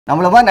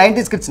நம்மள மாதிரி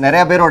 90s kids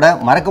நிறைய பேரோட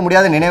மறக்க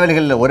முடியாத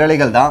நினைவுகளில் ஒரு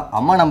இலைகள் தான்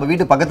அம்மா நம்ம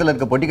வீட்டு பக்கத்தில்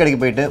இருக்க பொட்டி கடைக்கு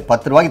போயிட்டு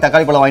 10 ரூபாய்க்கு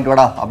தக்காளி பழம் வாங்கிட்டு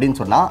வாடா அப்படின்னு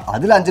சொன்னால்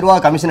அதில் 5 ரூபா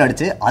கமிஷன்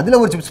அடிச்சு அதில்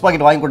ஒரு சிப்ஸ்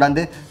பாக்கெட் வாங்கி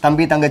கொண்டாந்து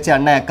தம்பி தங்கச்சி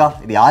அண்ணன் அக்கா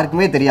இது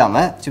யாருக்குமே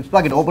தெரியாமல் சிப்ஸ்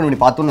பாக்கெட் ஓப்பன் பண்ணி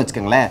பார்த்தோன்னு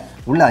வச்சுக்கோங்களேன்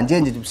உள்ள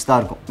 5 சிப்ஸ் தான்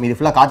இருக்கும் மீதி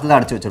ஃபுல்லாக காற்று தான்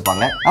அடிச்சு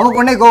வச்சிருப்பாங்க நமக்கு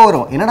உடனே கோவம்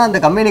வரும் என்னன்னா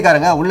அந்த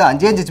கம்பெனிக்காரங்க உள்ள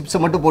 5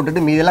 சிப்ஸை மட்டும்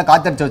போட்டுட்டு மீதெல்லாம்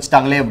காத்தடிச்சு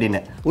வச்சுட்டாங்களே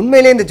அப்படின்னு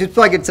உண்மையிலேயே இந்த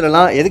சிப்ஸ்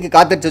பாக்கெட்ஸ்லாம் எதுக்கு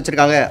காத்தடிச்சு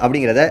வச்சிருக்காங்க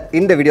அப்படிங்கிறத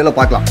இந்த வீடியோவில்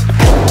பார்க்கலாம்.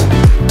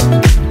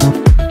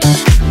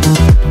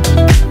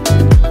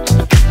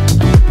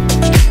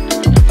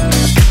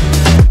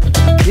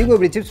 இவங்க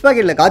இப்படி சிப்ஸ்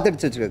பாக்கெட்டில்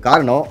காத்தடிச்சு வச்சிருக்க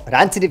காரணம்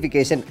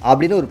ரான்சிடிஃபிகேஷன்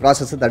அப்படின்னு ஒரு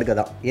ப்ராசஸ் தடுக்க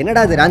தான்.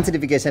 என்னடா அது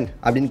ரான்சிடிஃபிகேஷன்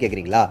அப்படின்னு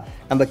கேட்குறீங்களா?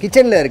 நம்ம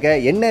கிச்சனில் இருக்க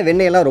எண்ணெய்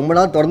வெண்ணெயெல்லாம் ரொம்ப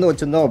நாள் திறந்து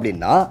வச்சிருந்தோம்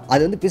அப்படின்னா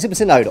அது வந்து பிசு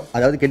பிசுன்னு ஆகிடும்,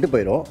 அதாவது கெட்டு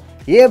போயிடும்.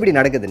 ஏன் அப்படி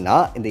நடக்குதுன்னா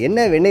இந்த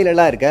எண்ணெய்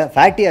வெண்ணெயிலலாம் இருக்க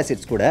ஃபேட்டி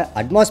ஆசிட்ஸ் கூட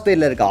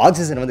அட்மாஸ்பியரில் இருக்க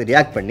ஆக்சிஜன் வந்து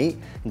ரியாக்ட் பண்ணி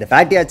இந்த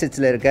ஃபேட்டி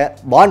ஆசிட்ஸில் இருக்க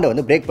பாண்டை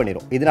வந்து பிரேக்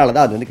பண்ணிடும். இதனால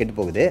தான் அது வந்து கெட்டு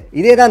போகுது.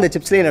 இதே தான் இந்த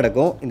சிப்ஸ்லேயே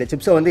நடக்கும். இந்த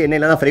சிப்ஸை வந்து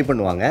எண்ணெயில் தான் ஃப்ரை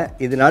பண்ணுவாங்க.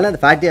 இதனால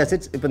அந்த ஃபேட்டி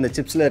ஆசிட்ஸ் இப்போ இந்த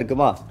சிப்ஸில்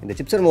இருக்குமா, இந்த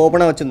சிப்ஸை நம்ம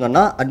ஓப்பனாக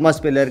வச்சிருந்தோம்னா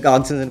அட்மாஸ்பியரில் இருக்க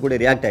ஆக்சிஜன் கூட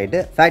ரியாக்ட்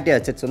ஆகிட்டு ஃபேட்டி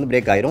ஆசிட்ஸ் வந்து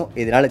பிரேக் ஆயிரும்.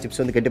 இதனால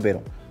சிப்ஸ் வந்து கெட்டு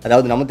போயிடும்,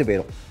 அதாவது நமத்து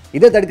போயிடும்.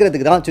 இதை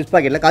தடுக்கிறதுக்கு தான் சிப்ஸ்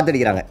பாக்கெட்டில்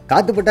காத்தடிக்கிறாங்க.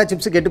 காற்று பட்டா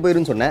சிப்ஸ் கெட்டு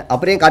போயிருன்னு சொன்னேன்,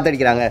 அப்புறம் ஏன்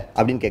காத்தடிக்கிறாங்க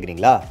அப்படின்னு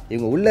கேட்குறீங்களா?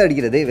 இவங்க உள்ள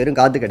அடிக்கிறது வெறும்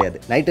காற்று கிடையாது,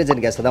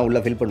 நைட்ரஜன் கேஸை தான் உள்ள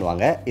ஃபில்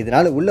பண்ணுவாங்க.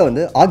 இதனால உள்ள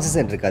வந்து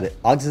ஆக்சிஜன் இருக்காது.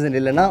 ஆக்சிஜன்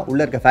இல்லைன்னா உள்ள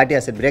இருக்க ஃபேட்டி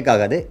ஆசிட் பிரேக்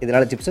ஆகாது.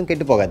 இதனால சிப்ஸும்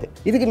கெட்டு போகாது.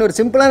 இதுக்கு இன்னொரு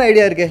சிம்பிளான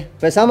ஐடியா இருக்கு.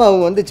 பேசாம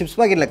அவங்க வந்து சிப்ஸ்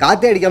பாக்கெட்டில்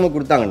காற்றே அடிக்காமல்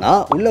கொடுத்தாங்கன்னா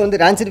உள்ள வந்து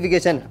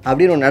ரான்சிடிஃபிகேஷன்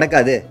அப்படின்னு ஒன்று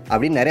நடக்காது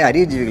அப்படின்னு நிறைய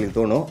அறிவுஜீவிகளுக்கு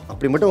தோணும்.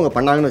 அப்படி மட்டும் அவங்க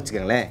பண்ணாங்கன்னு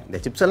வச்சுக்கோங்களேன், இந்த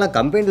சிப்ஸ் எல்லாம்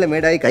கம்பெனியில்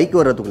மேடாகி கைக்கு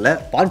வர்றதுக்குள்ள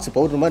பார்ட்ஸ்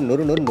பவுடர்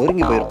மாதிரி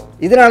நொறுங்கி போயிடும்.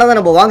 இதனால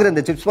தான் நம்ம வாங்குற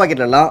இந்த சிப்ஸ்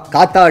பாக்கெட்லாம்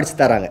காத்தா அடிச்சு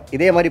தராங்க.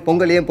 இதே மாதிரி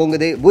பொங்கல் ஏன்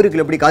பொங்குது,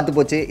 பூரிக்குள்ள எப்படி காத்து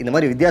போச்சு, இந்த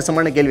மாதிரி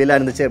வித்தியாசமான கேள்வி எல்லாம்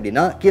இருந்துச்சு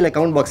அப்படின்னா கீழே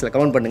கமெண்ட் பாக்ஸில்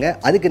கமெண்ட் பண்ணுங்க.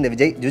 அதுக்கு இந்த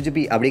விஜய்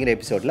ஜுஜுபி அப்படிங்கிற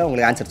எபிசோட்ல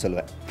உங்களுக்கு ஆன்சர்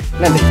சொல்லுவேன்.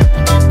 நன்றி.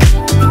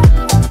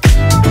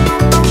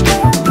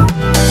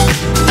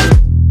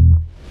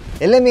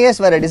 LMES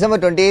வர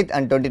டிசம்பர் 28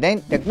 and 29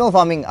 டெக்னோ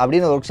ஃபார்மிங்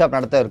அப்படின்னு ஒரு ஒர்க் ஷாப்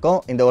நடத்த இருக்கும்.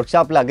 இந்த ஒர்க்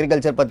ஷாப்பில்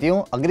அக்ரிகல்ச்சர்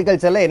பற்றியும்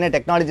அக்ரிகல்ச்சரில் என்ன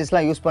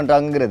டெக்னாலஜிஸ்லாம் யூஸ்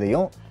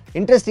பண்ணுறாங்கிறதையும்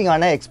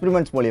இன்ட்ரெஸ்டிங்கான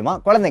எக்ஸ்பெரிமெண்ட்ஸ் மூலிமா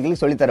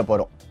குழந்தைங்களுக்கு சொல்லித்தர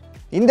போகிறோம்.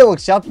 இந்த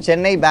ஒர்க் ஷாப்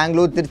சென்னை,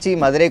 பெங்களூர், திருச்சி,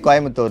 மதுரை,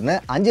 கோயம்புத்தூர்னு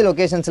 5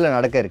 லொகேஷன்ஸில்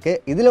நடக்க இருக்குது.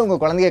 இதில்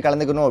உங்கள் குழந்தைய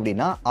கலந்துக்கணும்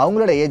அப்படின்னா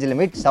அவங்களோட ஏஜ்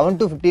லிமிட் 7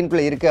 to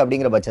 15 இருக்குது.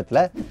 அப்படிங்கிற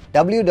பட்சத்தில்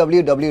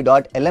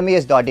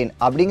www.lmes.in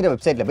அப்படிங்கிற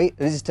வெப்சைட்டில் போய்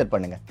ரிஜிஸ்டர்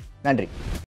பண்ணுங்கள். நன்றி.